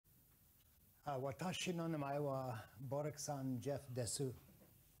Watashi no namae wa Borek-san Jeff desu.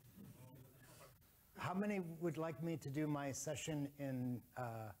 How many would like me to do my session in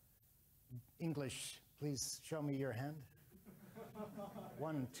English? Please show me your hand.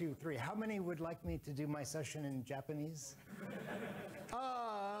 1, 2, 3. How many would like me to do my session in Japanese?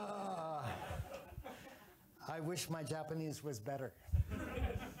 I wish my Japanese was better.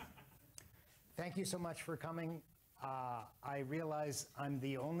 Thank you so much for coming. I realize I'm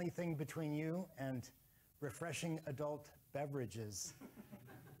the only thing between you and refreshing adult beverages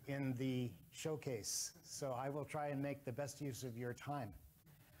in the showcase, so I will try and make the best use of your time.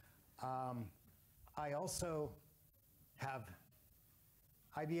 I also have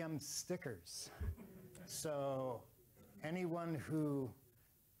IBM stickers, so anyone who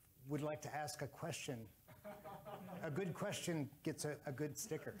would like to ask a question, a good question gets a good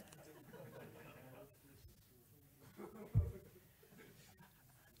sticker.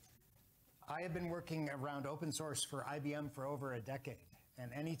 I have been working around open source for IBM for over a decade,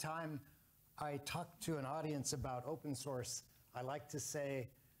 and anytime I talk to an audience about open source, I like to say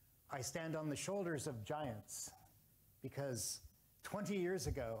I stand on the shoulders of giants, because 20 years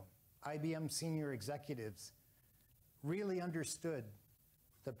ago, IBM senior executives really understood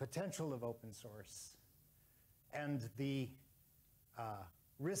the potential of open source and the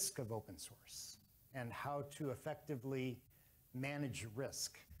risk of open source and how to effectively manage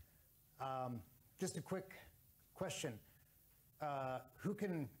risk. Just a quick question. Who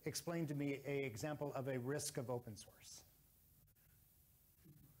can explain to me an example of a risk of open source?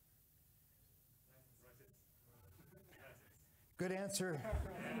 Good answer,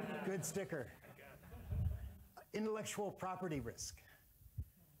 good sticker. Intellectual property risk.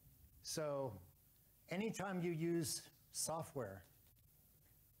 So anytime you use software,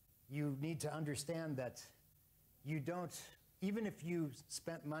 you need to understand that you don't, even if you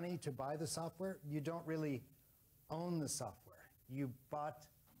spent money to buy the software, you don't really own the software. You bought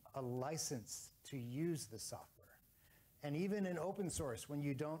a license to use the software. And even in open source, when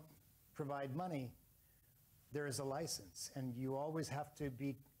you don't provide money, there is a license, and you always have to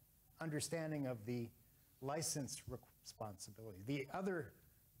be understanding of the license responsibility. The other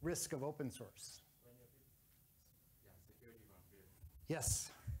risk of open source. Yeah, security from here.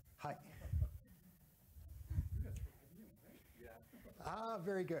 Yes. Hi. Yeah.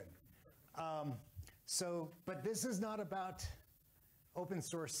 Very good. But this is not about open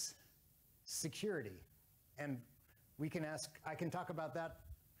source security, and I can talk about that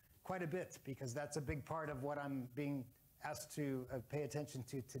quite a bit, because that's a big part of what I'm being asked to pay attention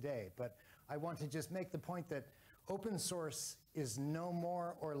to today. But I want to just make the point that open source is no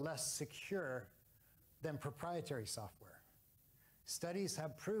more or less secure than proprietary software. Studies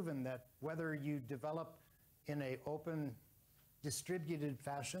have proven that whether you develop in an open distributed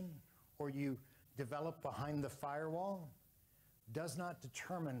fashion or you develop behind the firewall does not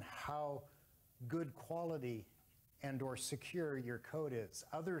determine how good quality and or secure your code is.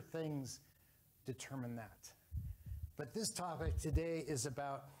 Other things determine that. But this topic today is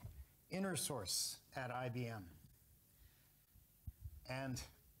about InnerSource at IBM. And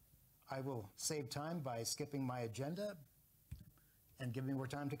I will save time by skipping my agenda and giving more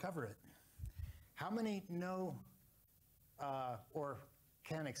time to cover it. How many know or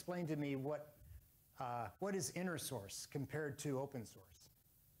can explain to me what is InnerSource compared to open source?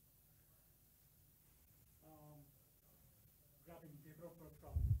 Grabbing developer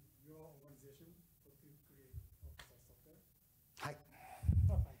from your organization to create open source software. Hi.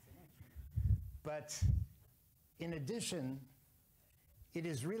 Oh, thanks so much. But in addition, it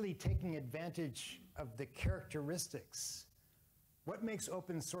is really taking advantage of the characteristics. What makes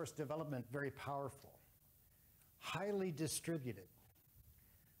open source development very powerful? Highly distributed.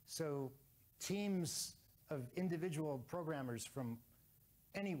 So teams of individual programmers from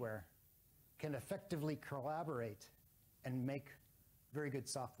anywhere can effectively collaborate and make very good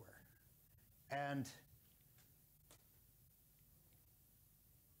software. And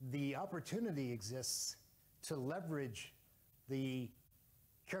the opportunity exists to leverage the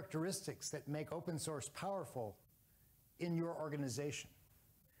characteristics that make open source powerful in your organization.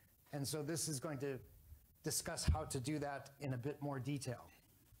 And so this is going to discuss how to do that in a bit more detail.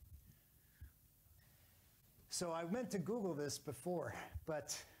 So I meant to Google this before,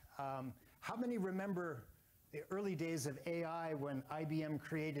 but how many remember the early days of AI when IBM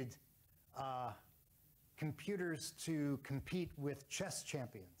created computers to compete with chess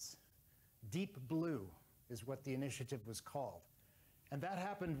champions? Deep Blue is what the initiative was called. And that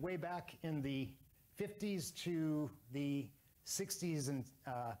happened way back in the 50s to the 60s, and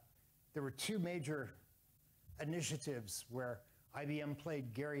there were two major initiatives where IBM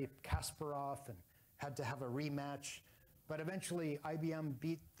played Garry Kasparov and had to have a rematch, but eventually IBM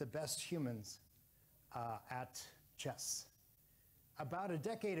beat the best humans at chess. About a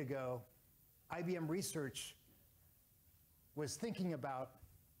decade ago, IBM Research was thinking about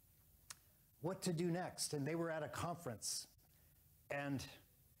what to do next, and they were at a conference, and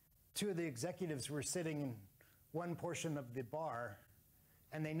two of the executives were sitting in one portion of the bar,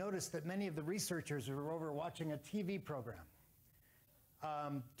 and they noticed that many of the researchers were over watching a TV program.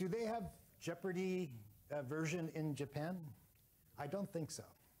 Do they have Jeopardy version in Japan? I don't think so.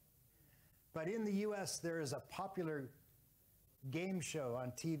 But in the US, there is a popular game show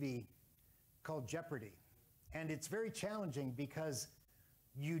on TV called Jeopardy. And it's very challenging because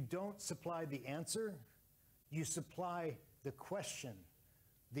you don't supply the answer, you supply the question.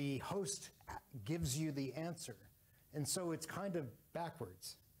 The host gives you the answer. And so it's kind of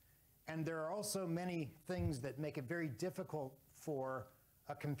backwards. And there are also many things that make it very difficult for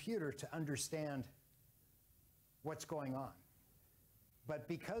a computer to understand what's going on. But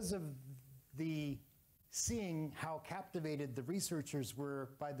because of the seeing how captivated the researchers were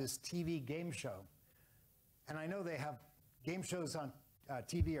by this TV game show, and I know they have game shows on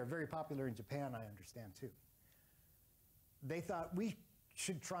TV are very popular in Japan, I understand too. They thought we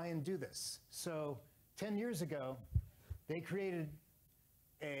should try and do this. So 10 years ago, they created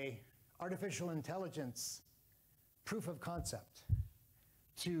a artificial intelligence proof of concept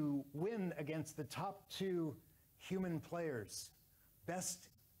to win against the top two human players, best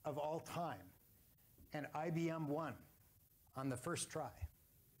of all time. And IBM won on the first try.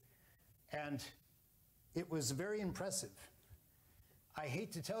 And it was very impressive. I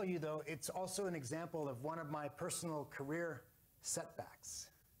hate to tell you though, it's also an example of one of my personal career setbacks,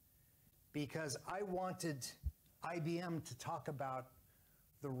 because I wanted IBM to talk about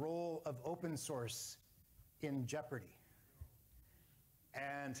the role of open source in Jeopardy.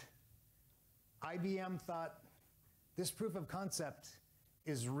 And IBM thought this proof of concept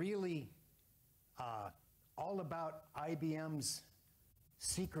is really all about IBM's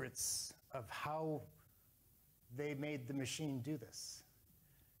secrets of how they made the machine do this.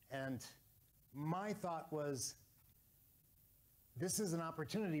 And my thought was, this is an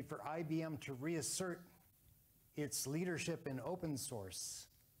opportunity for IBM to reassert its leadership in open source,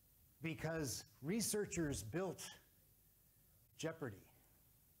 because researchers built Jeopardy.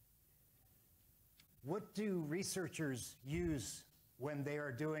 What do researchers use when they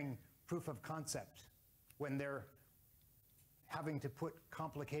are doing proof of concept, when they're having to put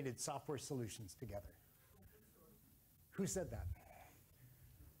complicated software solutions together? Who said that?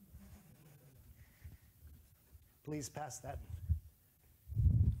 Please pass that.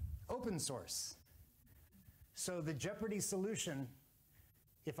 Open source. So the Jeopardy solution,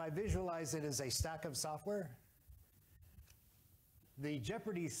 if I visualize it as a stack of software, the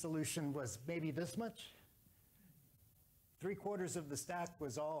Jeopardy solution was maybe this much. 3/4 of the stack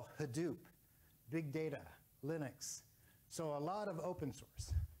was all Hadoop, big data, Linux. So a lot of open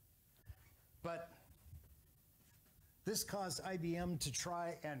source. But this caused IBM to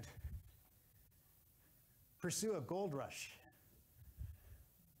try and pursue a gold rush.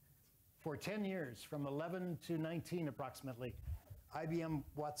 For 10 years, from 11 to 19 approximately, IBM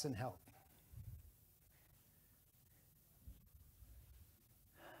Watson Health.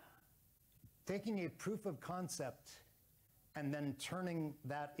 Taking a proof of concept and then turning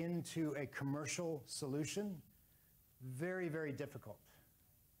that into a commercial solution, very, very difficult.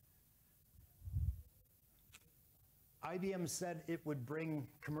 IBM said it would bring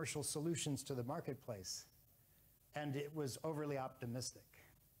commercial solutions to the marketplace, and it was overly optimistic.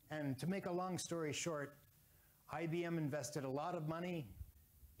 And to make a long story short, IBM invested a lot of money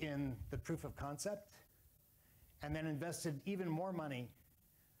in the proof of concept, and then invested even more money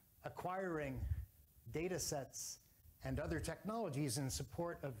acquiring data sets and other technologies in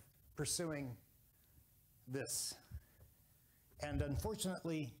support of pursuing this. And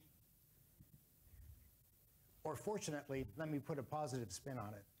unfortunately, or fortunately, let me put a positive spin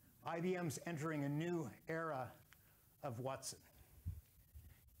on it, IBM's entering a new era of Watson.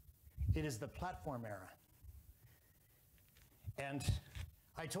 It is the platform era. And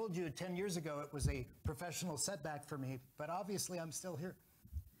I told you 10 years ago it was a professional setback for me, but obviously I'm still here.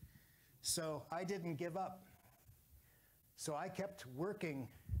 So I didn't give up. So I kept working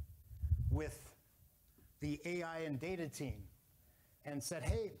with the AI and data team and said,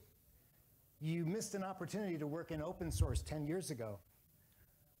 hey, you missed an opportunity to work in open source 10 years ago.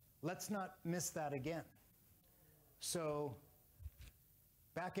 Let's not miss that again. So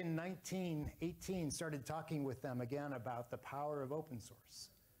back in 1918, started talking with them again about the power of open source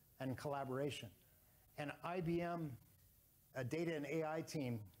and collaboration. And IBM a data and AI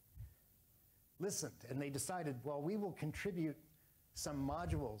team listened, and they decided, well, we will contribute some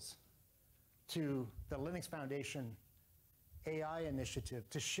modules to the Linux Foundation AI initiative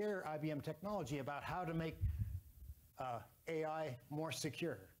to share IBM technology about how to make AI more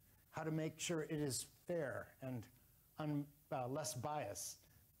secure, how to make sure it is fair and less biased,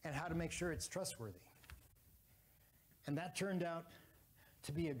 and how to make sure it's trustworthy. And that turned out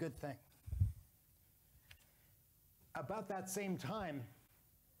to be a good thing. About that same time,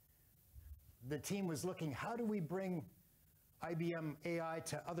 the team was looking, how do we bring IBM AI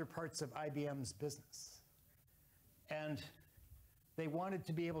to other parts of IBM's business? And they wanted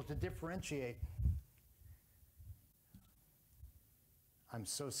to be able to differentiate. I'm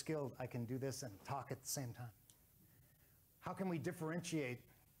so skilled, I can do this and talk at the same time. How can we differentiate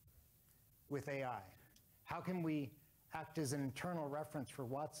with AI? How can we act as an internal reference for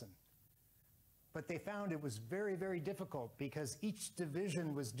Watson? But they found it was very, very difficult because each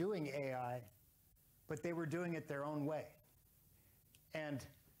division was doing AI, but they were doing it their own way. And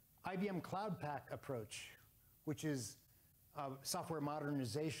IBM Cloud Pak approach, which is software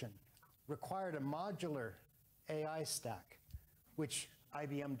modernization, required a modular AI stack, which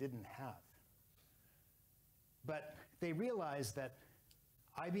IBM didn't have. But they realized that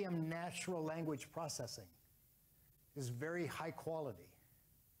IBM natural language processing is very high quality.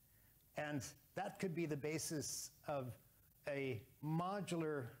 And that could be the basis of a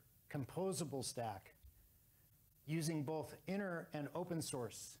modular composable stack using both inner and open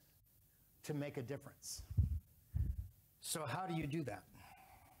source to make a difference. So how do you do that?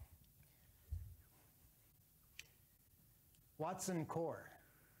 Watson Core,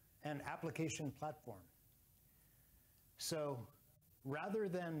 an application platform. So rather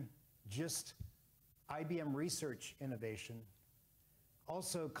than just IBM research innovation,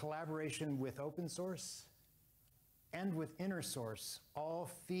 also collaboration with open source and with InnerSource all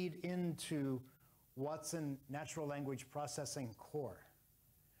feed into Watson Natural Language Processing Core.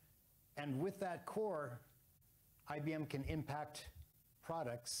 And with that core, IBM can impact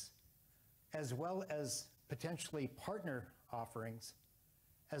products as well as potentially partner offerings,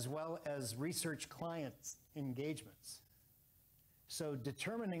 as well as research clients engagements. So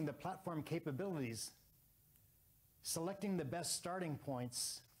determining the platform capabilities, selecting the best starting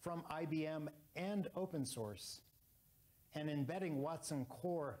points from IBM and open source, and embedding Watson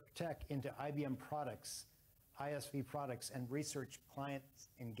Core tech into IBM products, ISV products, and research client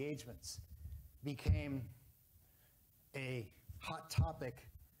engagements became a hot topic.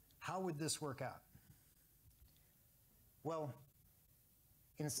 How would this work out? Well,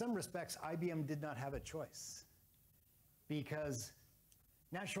 in some respects, IBM did not have a choice because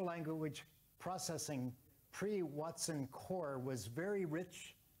natural language processing pre-Watson Core was very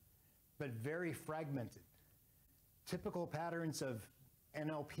rich, but very fragmented. Typical patterns of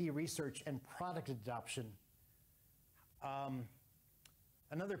NLP research and product adoption.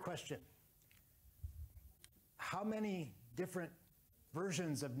 Another question. How many different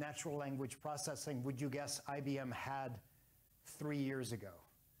versions of natural language processing would you guess IBM had 3 years ago?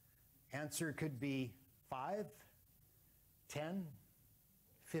 Answer could be 5, 10,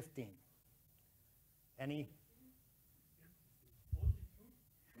 15. Any?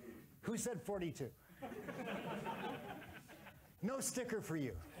 42? Who said 42? No sticker for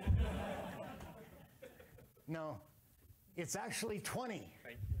you. No, it's actually 20.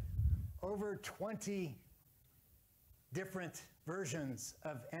 Over 20 different versions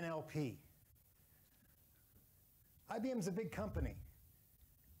of NLP. IBM's a big company,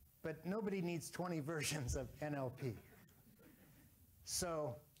 but nobody needs 20 versions of NLP.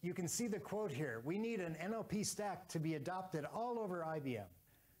 So you can see the quote here. We need an NLP stack to be adopted all over IBM.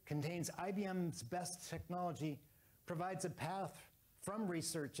 Contains IBM's best technology, provides a path from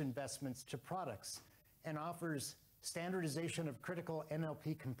research investments to products, and offers standardization of critical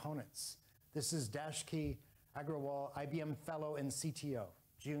NLP components. This is Dashki Agrawal, IBM Fellow and CTO,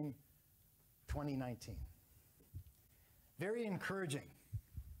 June 2019. Very encouraging,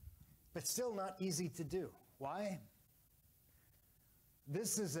 but still not easy to do. Why?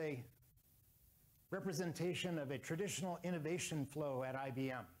 This is a representation of a traditional innovation flow at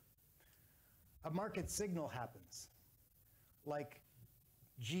IBM. A market signal happens, like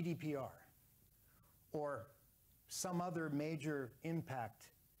GDPR, or some other major impact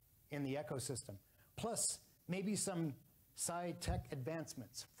in the ecosystem, plus maybe some side tech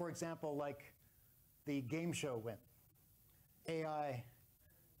advancements. For example, like the game show win, AI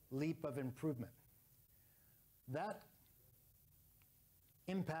leap of improvement. That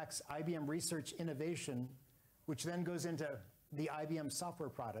impacts IBM research innovation, which then goes into the IBM software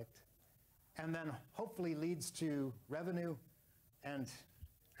product, and then hopefully leads to revenue, and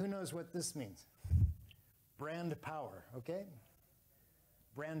who knows what this means. Brand power, okay?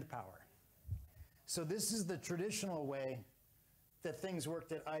 Brand power. So this is the traditional way that things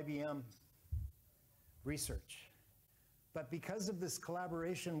worked at IBM Research. But because of this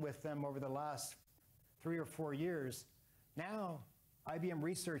collaboration with them over the last 3 or 4 years, now IBM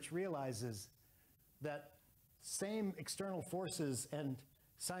Research realizes that same external forces and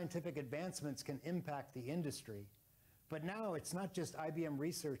scientific advancements can impact the industry. But now it's not just IBM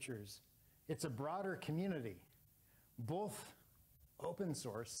researchers, it's a broader community, both open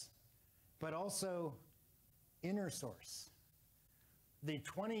source, but also InnerSource. The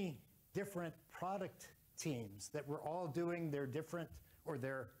 20 different product teams that were all doing their different or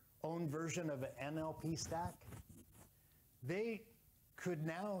their own version of an NLP stack, they could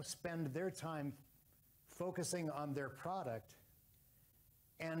now spend their time focusing on their product.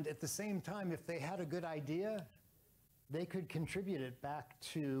 And at the same time, if they had a good idea, they could contribute it back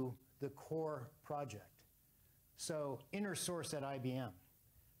to the core project. So InnerSource at IBM.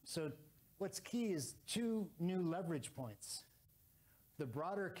 So what's key is 2 new leverage points. The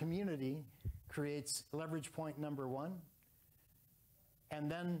broader community creates leverage point number 1,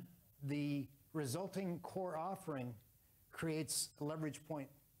 and then the resulting core offering creates leverage point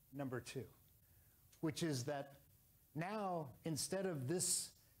number 2, which is that now, instead of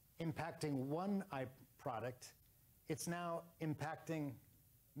this impacting one product, it's now impacting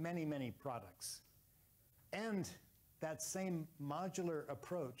many, many products. And that same modular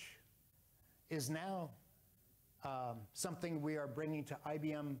approach is now something we are bringing to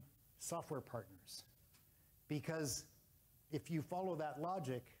IBM software partners. Because if you follow that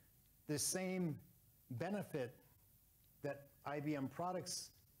logic, the same benefit that IBM products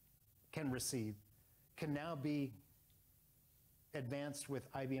can receive can now be advanced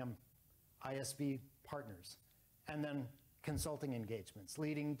with IBM ISV partners, and then consulting engagements,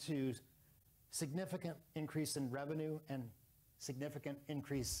 leading to significant increase in revenue and significant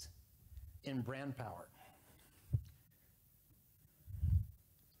increase in brand power.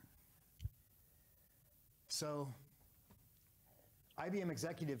 So IBM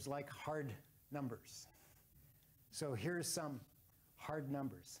executives like hard numbers. So here's some hard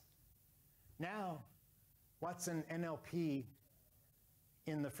numbers. Now, Watson NLP,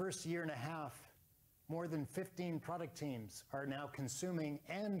 in the first year and a half, more than 15 product teams are now consuming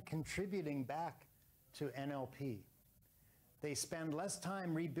and contributing back to NLP. They spend less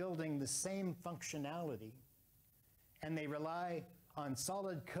time rebuilding the same functionality, and they rely on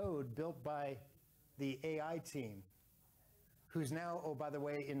solid code built by the AI team, who's now, oh, by the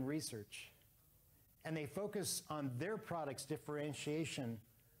way, in research. And they focus on their product's differentiation,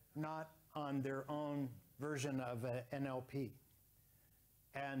 not on their own version of NLP.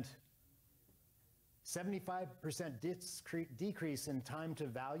 And 75% decrease in time to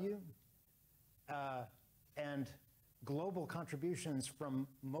value, and global contributions from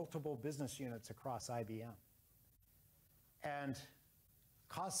multiple business units across IBM. And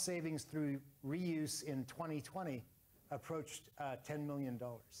cost savings through reuse in 2020 approached $10 million.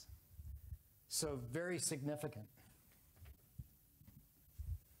 So very significant.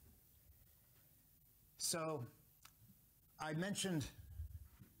 So I mentioned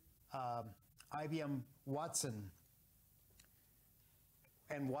IBM Watson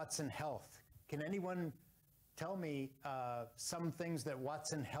and Watson Health. Can anyone tell me some things that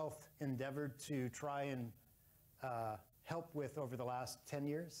Watson Health endeavored to try and help with over the last 10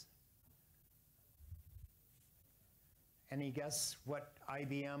 years? Any guess what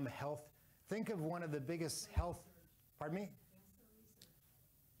IBM Health? Think of one of the biggest health, pardon me?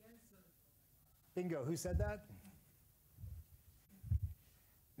 Bingo, who said that?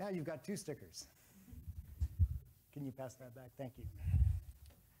 Now you've got 2 stickers. Can you pass that back? Thank you.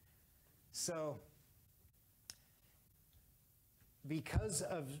 So, because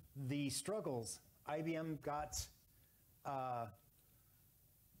of the struggles, IBM got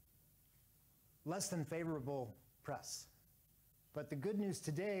less than favorable press. But the good news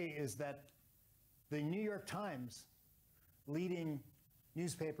today is that the New York Times, leading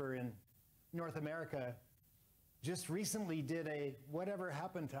newspaper in North America, just recently did a whatever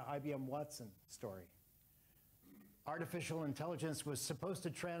happened to IBM Watson story. Artificial intelligence was supposed to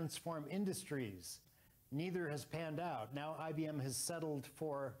transform industries. Neither has panned out. Now IBM has settled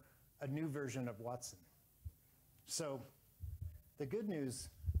for a new version of Watson. So the good news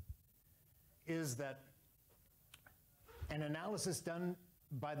is that an analysis done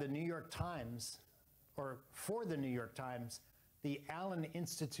by the New York Times, or for the New York Times, the Allen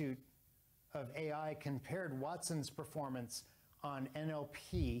Institute of AI compared Watson's performance on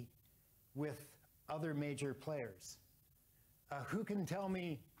NLP with other major players. Who can tell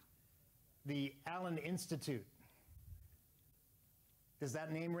me the Allen Institute? Does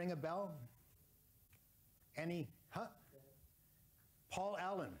that name ring a bell? Any? Huh? Paul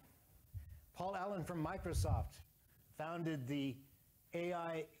Allen. Paul Allen from Microsoft founded the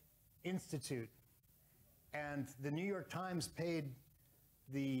AI Institute, and the New York Times paid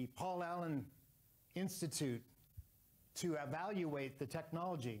the Paul Allen Institute to evaluate the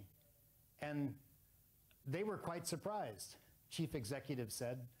technology, and they were quite surprised. Chief executive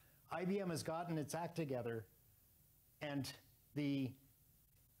said, IBM has gotten its act together, and the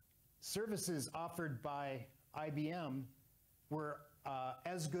services offered by IBM were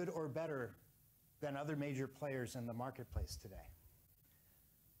as good or better than other major players in the marketplace today.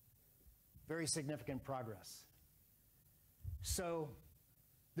 Very significant progress. So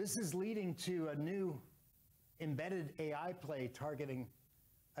this is leading to a new embedded AI play targeting,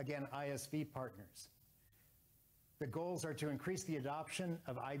 again, ISV partners. The goals are to increase the adoption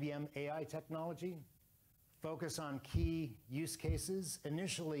of IBM AI technology, focus on key use cases,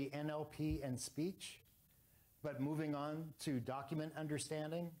 initially NLP and speech, but moving on to document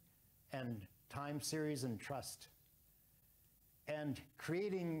understanding and time series and trust, and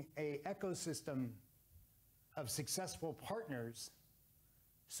creating an ecosystem of successful partners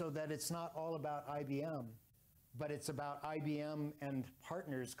so that it's not all about IBM, but it's about IBM and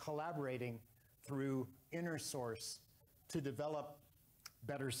partners collaborating through InnerSource to develop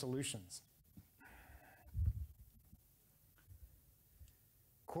better solutions.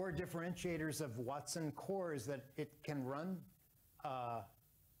 Core differentiators of Watson Core is that it can run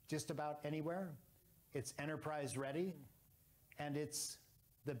just about anywhere. It's enterprise ready, and it's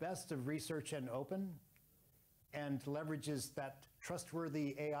the best of research and open, and leverages that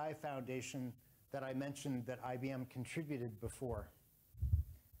trustworthy AI foundation that I mentioned that IBM contributed before.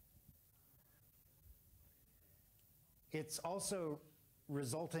 It's also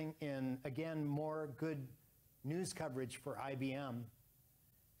resulting in, again, more good news coverage for IBM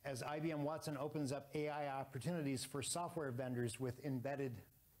as IBM Watson opens up AI opportunities for software vendors with embedded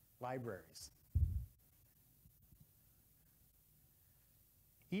libraries.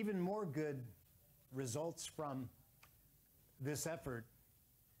 Even more good results from this effort.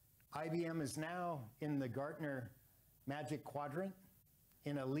 IBM is now in the Gartner Magic Quadrant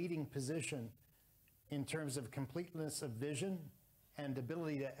in a leading position in terms of completeness of vision and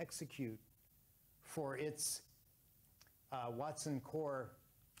ability to execute for its Watson Core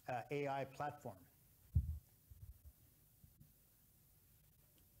AI platform.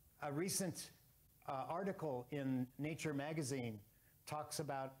 A recent article in Nature magazine talks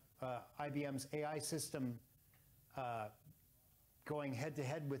about IBM's AI system going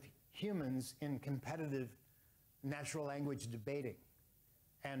head-to-head with humans in competitive natural language debating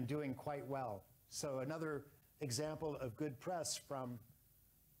and doing quite well. So another example of good press from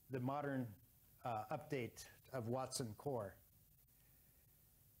the modern update of Watson Core.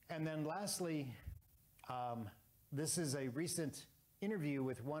 And then lastly, this is a recent interview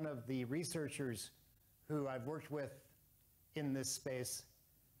with one of the researchers who I've worked with in this space,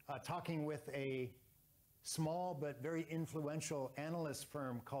 talking with a small but very influential analyst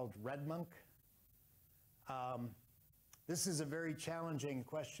firm called RedMonk. This is a very challenging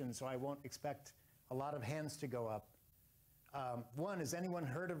question, so I won't expect a lot of hands to go up. One, has anyone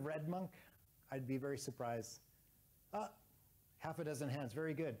heard of RedMonk? I'd be very surprised. Half a dozen hands,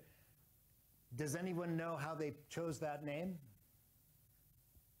 very good. Does anyone know how they chose that name?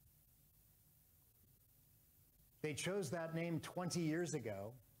 They chose that name 20 years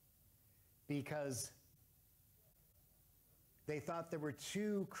ago because they thought there were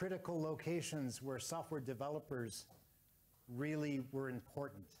two critical locations where software developers really were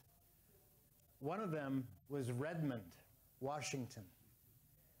important. One of them was Redmond, Washington.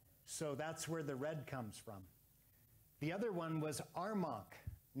 So that's where the red comes from. The other one was Armonk,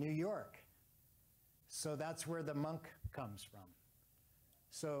 New York. So that's where the monk comes from.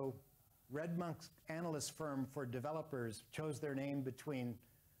 So RedMonk's analyst firm for developers chose their name between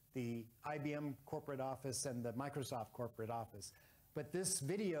the IBM corporate office and the Microsoft corporate office. But this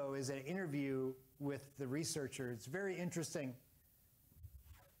video is an interview with the researcher. It's very interesting.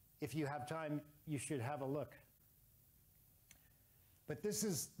 If you have time, you should have a look. But this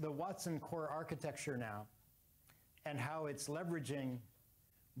is the Watson Core architecture now, and how it's leveraging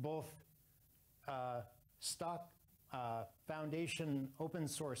both stock foundation open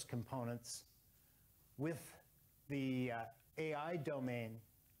source components with the AI domain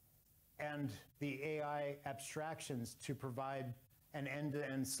and the AI abstractions to provide an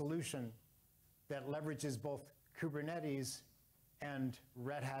end-to-end solution that leverages both Kubernetes and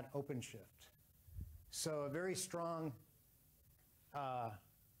Red Hat OpenShift. So a very strong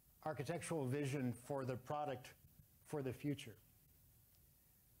architectural vision for the product for the future.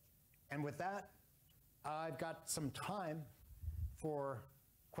 And with that, I've got some time for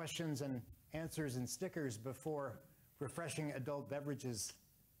questions and answers and stickers before refreshing adult beverages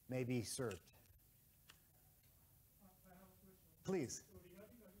may be served. I have a question. Please. So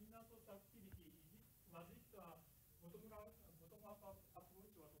regarding the InnerSource activity, was it a bottom-up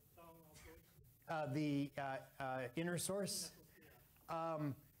approach or top-down approach? The InnerSource,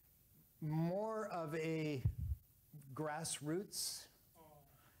 Yeah. more of a grassroots,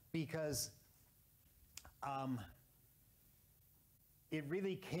 because it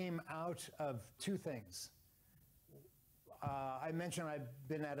really came out of two things. I mentioned I've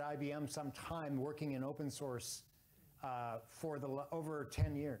been at IBM some time working in open source for over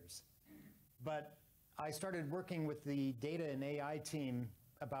 10 years. But I started working with the data and AI team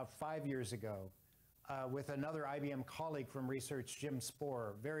about 5 years ago with another IBM colleague from research, Jim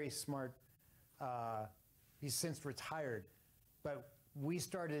Spohr, very smart. He's since retired. But we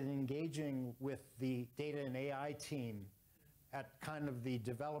started engaging with the data and AI team at kind of the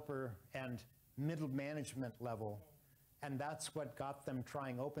developer and middle management level. And that's what got them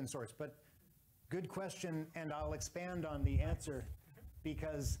trying open source. But good question, and I'll expand on the answer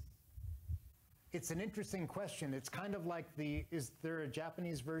because it's an interesting question. It's kind of like is there a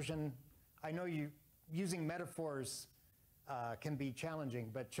Japanese version? I know using metaphors can be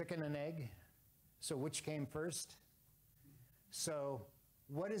challenging, but chicken and egg, so which came first? So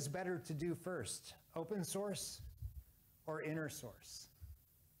what is better to do first, open source or InnerSource?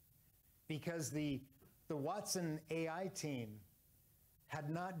 Because the Watson AI team had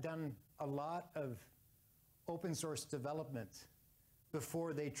not done a lot of open source development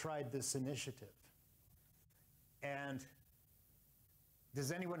before they tried this initiative. And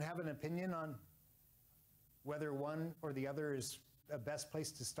does anyone have an opinion on whether one or the other is a best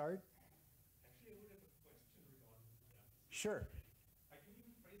place to start? Actually, I would have a question regarding that. Sure. I can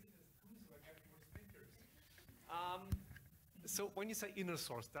even phrase it as two, so I get more speakers. So when you say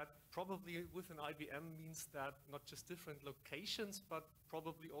InnerSource, that probably with an IBM means that not just different locations, but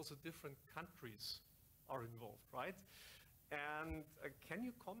probably also different countries are involved, right? And can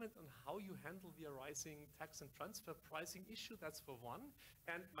you comment on how you handle the arising tax and transfer pricing issue? That's for one.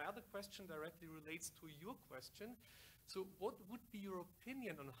 And my other question directly relates to your question. So what would be your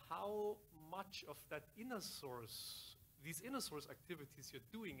opinion on how much of that InnerSource, these InnerSource activities you're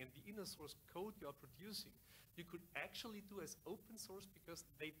doing and the InnerSource code you are producing, you could actually do as open source because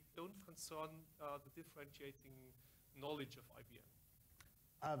they don't concern the differentiating knowledge of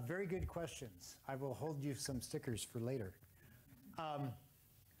IBM? Very good questions. I will hold you some stickers for later.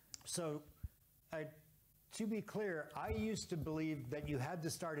 To be clear, I used to believe that you had to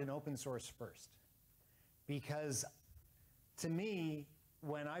start in open source first. Because to me,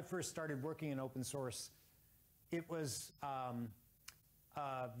 when I first started working in open source, it was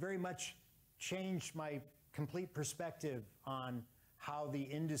very much changed my complete perspective on how the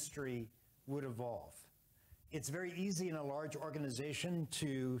industry would evolve. It's very easy in a large organization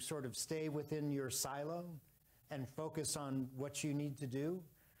to sort of stay within your silo and focus on what you need to do.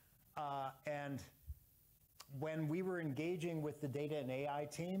 And when we were engaging with the data and AI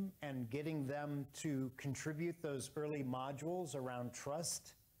team and getting them to contribute those early modules around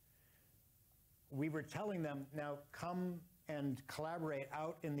trust, we were telling them, now come and collaborate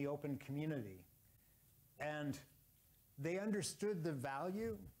out in the open community. And they understood the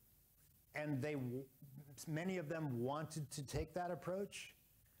value, and many of them wanted to take that approach,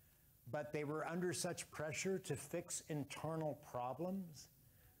 but they were under such pressure to fix internal problems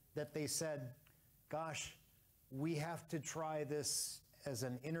that they said, gosh, we have to try this as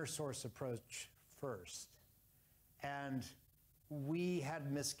an InnerSource approach first. And we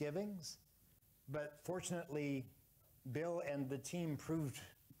had misgivings, but fortunately, Bill and the team proved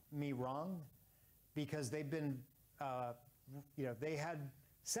me wrong because they've been, they had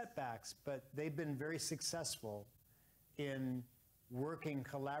setbacks, but they've been very successful in working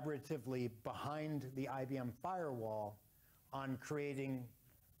collaboratively behind the IBM firewall on creating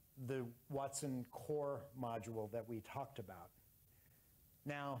the Watson core module that we talked about.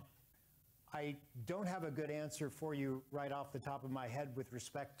 Now, I don't have a good answer for you right off the top of my head with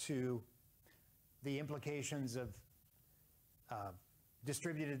respect to the implications of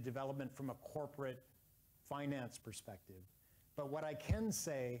distributed development from a corporate finance perspective. But what I can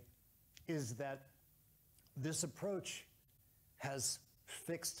say is that this approach has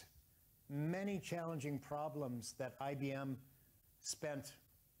fixed many challenging problems that IBM spent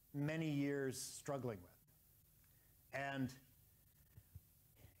many years struggling with. And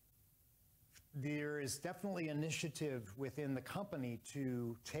there is definitely initiative within the company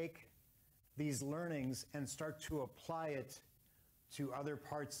to take these learnings and start to apply it to other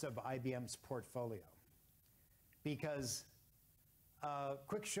parts of IBM's portfolio. Because,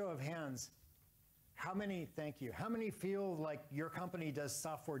 quick show of hands, how many, thank you, how many feel like your company does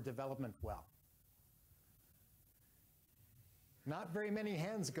software development well? Not very many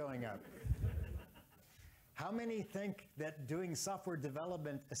hands going up. How many think that doing software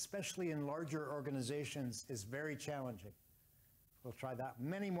development, especially in larger organizations, is very challenging? We'll try that.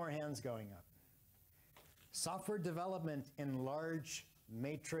 Many more hands going up. Software development in large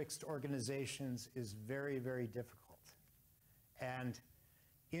matrixed organizations is very, very difficult. And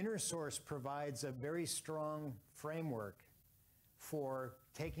InnerSource provides a very strong framework for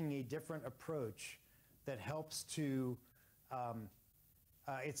taking a different approach that helps to,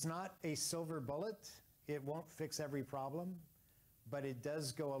 it's not a silver bullet. It won't fix every problem, but it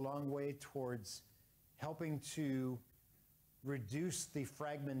does go a long way towards helping to reduce the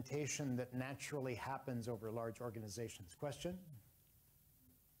fragmentation that naturally happens over large organizations. Question?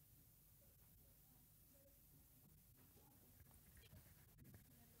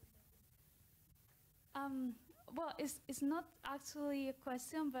 Well, it's not actually a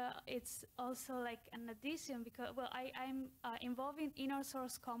question, but it's also like an addition because, well, I'm involved in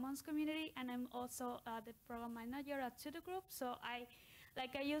InnerSource Commons community, and I'm also the program manager at Tutor Group. So I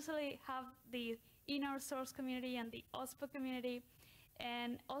usually have the InnerSource community and the OSPO community,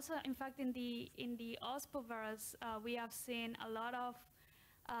 and also, in fact, in the OSPO-verse, we have seen a lot of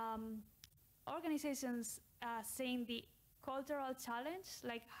organizations seeing the cultural challenge,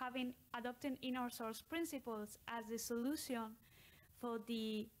 like adopting InnerSource principles as the solution for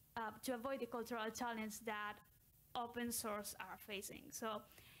the to avoid the cultural challenge that open source are facing. So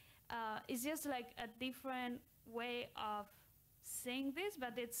it's just like a different way of seeing this,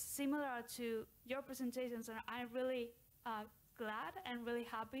 but it's similar to your presentations, and I'm really glad and really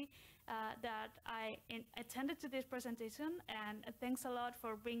happy that I attended to this presentation, and thanks a lot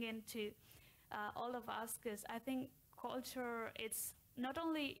for bringing to all of us, because I think culture, it's not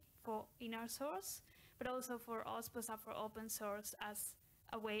only for InnerSource, but also for OSPOs and for open source as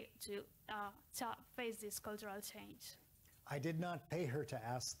a way to face this cultural change. I did not pay her to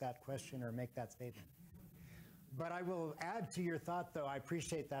ask that question or make that statement. But I will add to your thought, though. I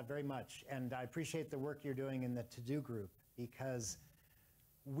appreciate that very much, and I appreciate the work you're doing in the to-do group, because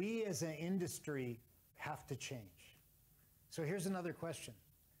we as an industry have to change. So here's another question.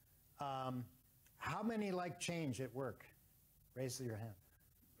 How many like change at work? Raise your hand.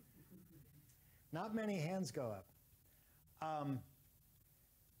 Not many hands go up.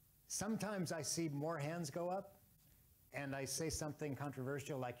 Sometimes I see more hands go up, and I say something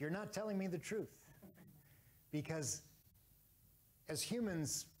controversial like, "You're not telling me the truth." Because as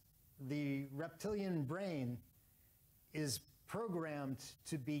humans, the reptilian brain is programmed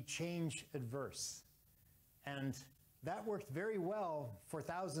to be change adverse. And that worked very well for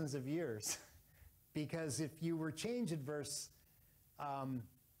thousands of years. Because if you were change adverse,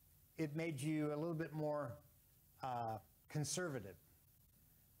 it made you a little bit more conservative.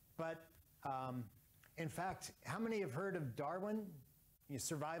 But in fact, how many have heard of Darwin?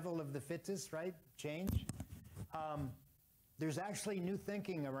 Survival of the fittest, right? Change. There's actually new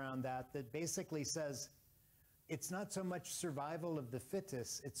thinking around that basically says it's not so much survival of the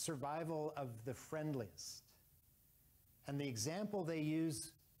fittest, it's survival of the friendliest. And the example they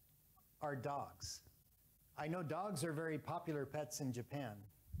use are dogs. I know dogs are very popular pets in Japan.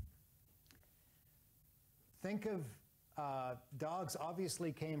 Think of dogs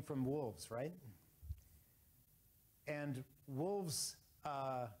obviously came from wolves, right? And wolves,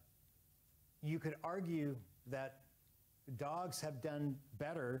 you could argue that dogs have done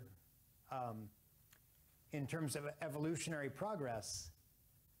better in terms of evolutionary progress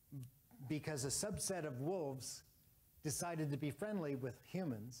because a subset of wolves decided to be friendly with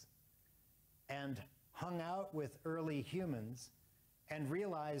humans and hung out with early humans and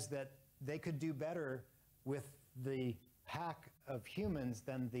realized that they could do better with the pack of humans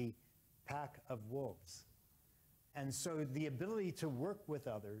than the pack of wolves. And so the ability to work with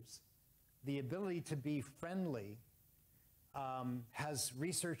others, the ability to be friendly, has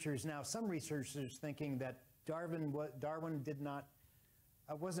researchers now, some researchers thinking that Darwin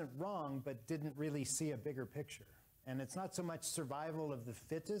wasn't wrong, but didn't really see a bigger picture. And it's not so much survival of the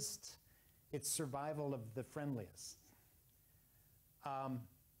fittest, it's survival of the friendliest.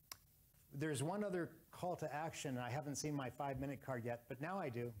 There's one other call to action. I haven't seen my 5-minute card yet, but now I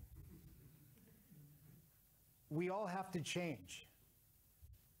do. We all have to change.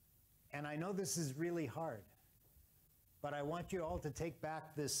 And I know this is really hard, but I want you all to take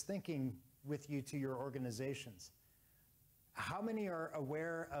back this thinking with you to your organizations. How many are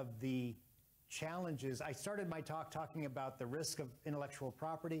aware of the challenges? I started my talk talking about the risk of intellectual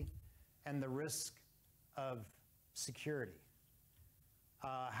property and the risk of security.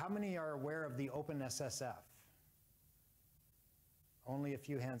 How many are aware of the OpenSSF? Only a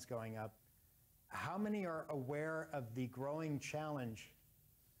few hands going up. How many are aware of the growing challenge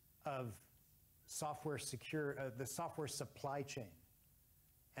of the software supply chain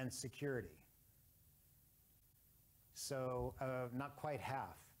and security? So not quite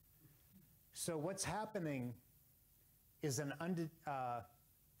half. So what's happening is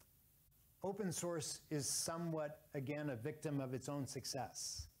open source is somewhat, again, a victim of its own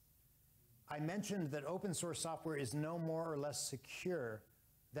success. I mentioned that open source software is no more or less secure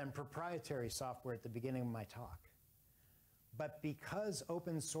than proprietary software at the beginning of my talk. But because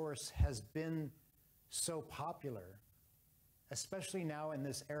open source has been so popular, especially now in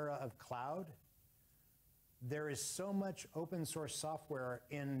this era of cloud, there is so much open source software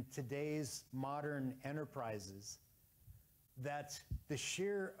in today's modern enterprises that the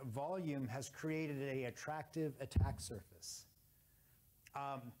sheer volume has created an attractive attack surface.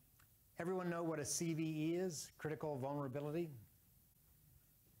 Everyone know what a CVE is, critical vulnerability?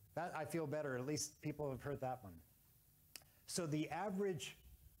 That, I feel better, at least people have heard that one. So the average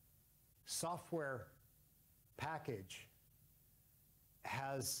software package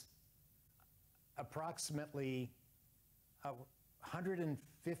has approximately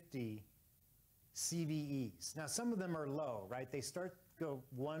 150 CVEs. Now some of them are low, right? They go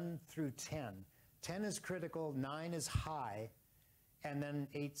 1 through 10. 10 is critical, 9 is high, and then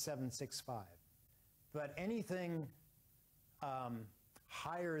 8, 7, 6, 5. But anything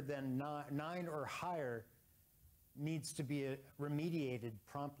higher than 9 or higher needs to be remediated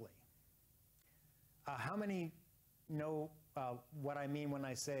promptly. How many know what I mean when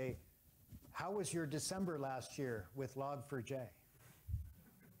I say, how was your December last year with Log4j?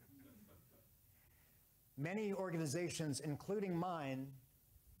 Many organizations, including mine,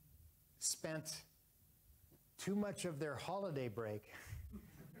 spent too much of their holiday break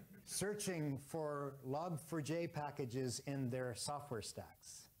searching for Log4j packages in their software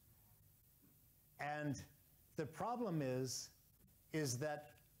stacks. And the problem is that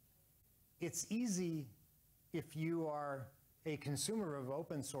it's easy if you are a consumer of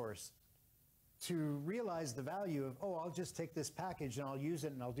open source to realize the value of, oh, I'll just take this package and I'll use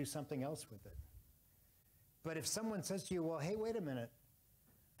it and I'll do something else with it. But if someone says to you, well, hey, wait a minute,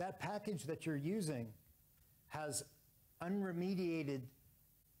 that package that you're using has unremediated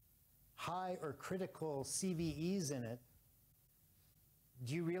high or critical CVEs in it,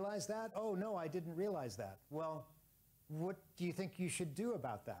 do you realize that? Oh, no, I didn't realize that. Well, what do you think you should do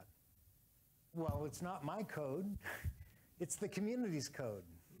about that? Well, it's not my code. It's the community's code.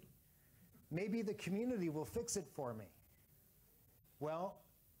 Maybe the community will fix it for me. Well,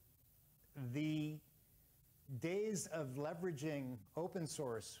 the days of leveraging open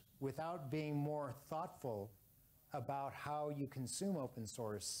source without being more thoughtful about how you consume open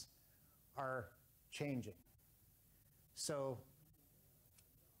source are changing. So,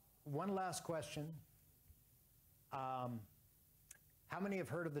 one last question. How many have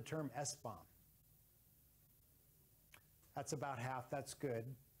heard of the term SBOM? That's about half, that's good.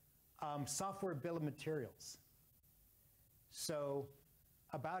 Software bill of materials. So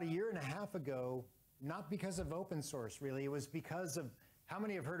about 1.5 years ago, not because of open source really, it was because of, how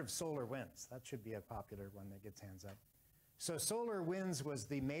many have heard of SolarWinds? That should be a popular one that gets hands up. So SolarWinds was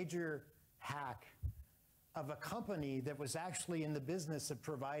the major hack of a company that was actually in the business of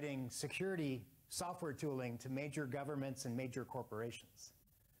providing security software tooling to major governments and major corporations.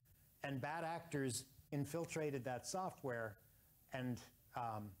 And bad actors infiltrated that software and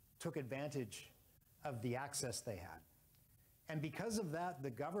took advantage of the access they had. And because of that, the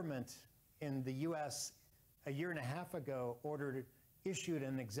government in the US 1.5 years ago issued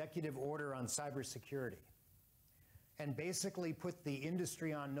an executive order on cybersecurity and basically put the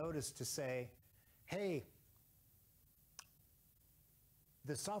industry on notice to say, hey,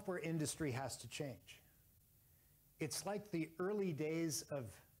 the software industry has to change. It's like the early days of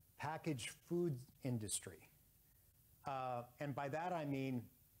packaged food industry. And by that I mean,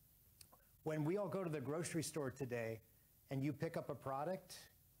 when we all go to the grocery store today and you pick up a product,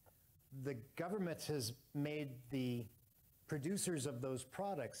 the government has made the producers of those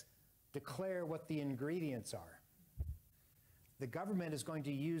products declare what the ingredients are. The government is going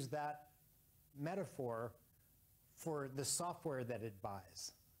to use that metaphor for the software that it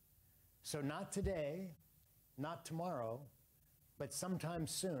buys. So not today, not tomorrow, but sometime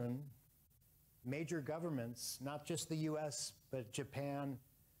soon, major governments, not just the US, but Japan,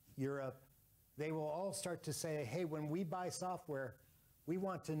 Europe, they will all start to say, hey, when we buy software, we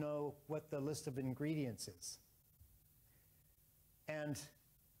want to know what the list of ingredients is. And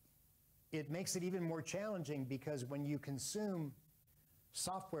it makes it even more challenging because when you consume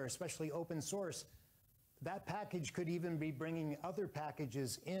software, especially open source, that package could even be bringing other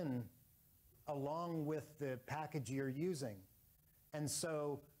packages in along with the package you're using. And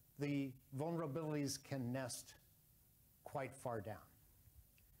so the vulnerabilities can nest quite far down.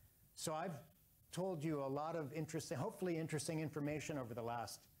 So I've told you a lot of interesting, hopefully interesting information over the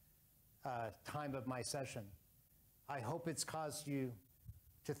last time of my session. I hope it's caused you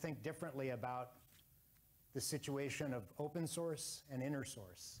to think differently about the situation of open source and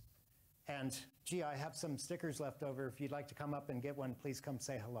InnerSource. And gee, I have some stickers left over. If you'd like to come up and get one, please come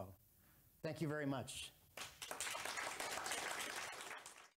say hello. Thank you very much.